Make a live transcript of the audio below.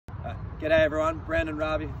G'day everyone, Brandon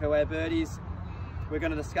Ravi for Fairway Birdies. We're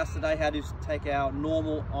going to discuss today how to take our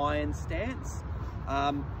normal iron stance.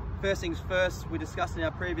 First things first, we discussed in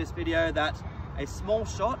our previous video that a small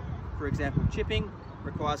shot, for example chipping,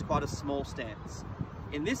 requires quite a small stance.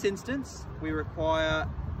 In this instance, we require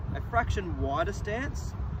a fraction wider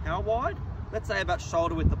stance. How wide? Let's say about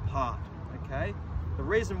shoulder width apart, okay? The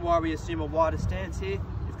reason why we assume a wider stance here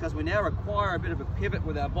is because we now require a bit of a pivot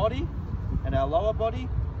with our body and our lower body.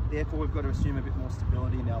 Therefore, we've got to assume a bit more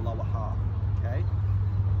stability in our lower half, okay?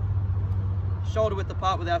 Shoulder width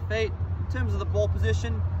apart with our feet. In terms of the ball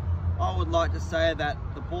position, I would like to say that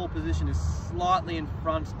the ball position is slightly in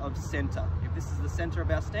front of center. If this is the center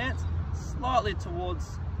of our stance, slightly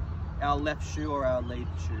towards our left shoe or our lead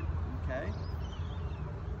shoe, okay?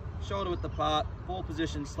 Shoulder width apart, ball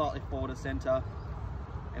position slightly forward of center,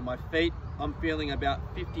 and my feet, I'm feeling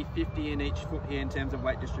about 50-50 in each foot here in terms of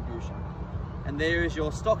weight distribution. And there is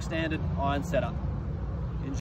your stock standard iron setup.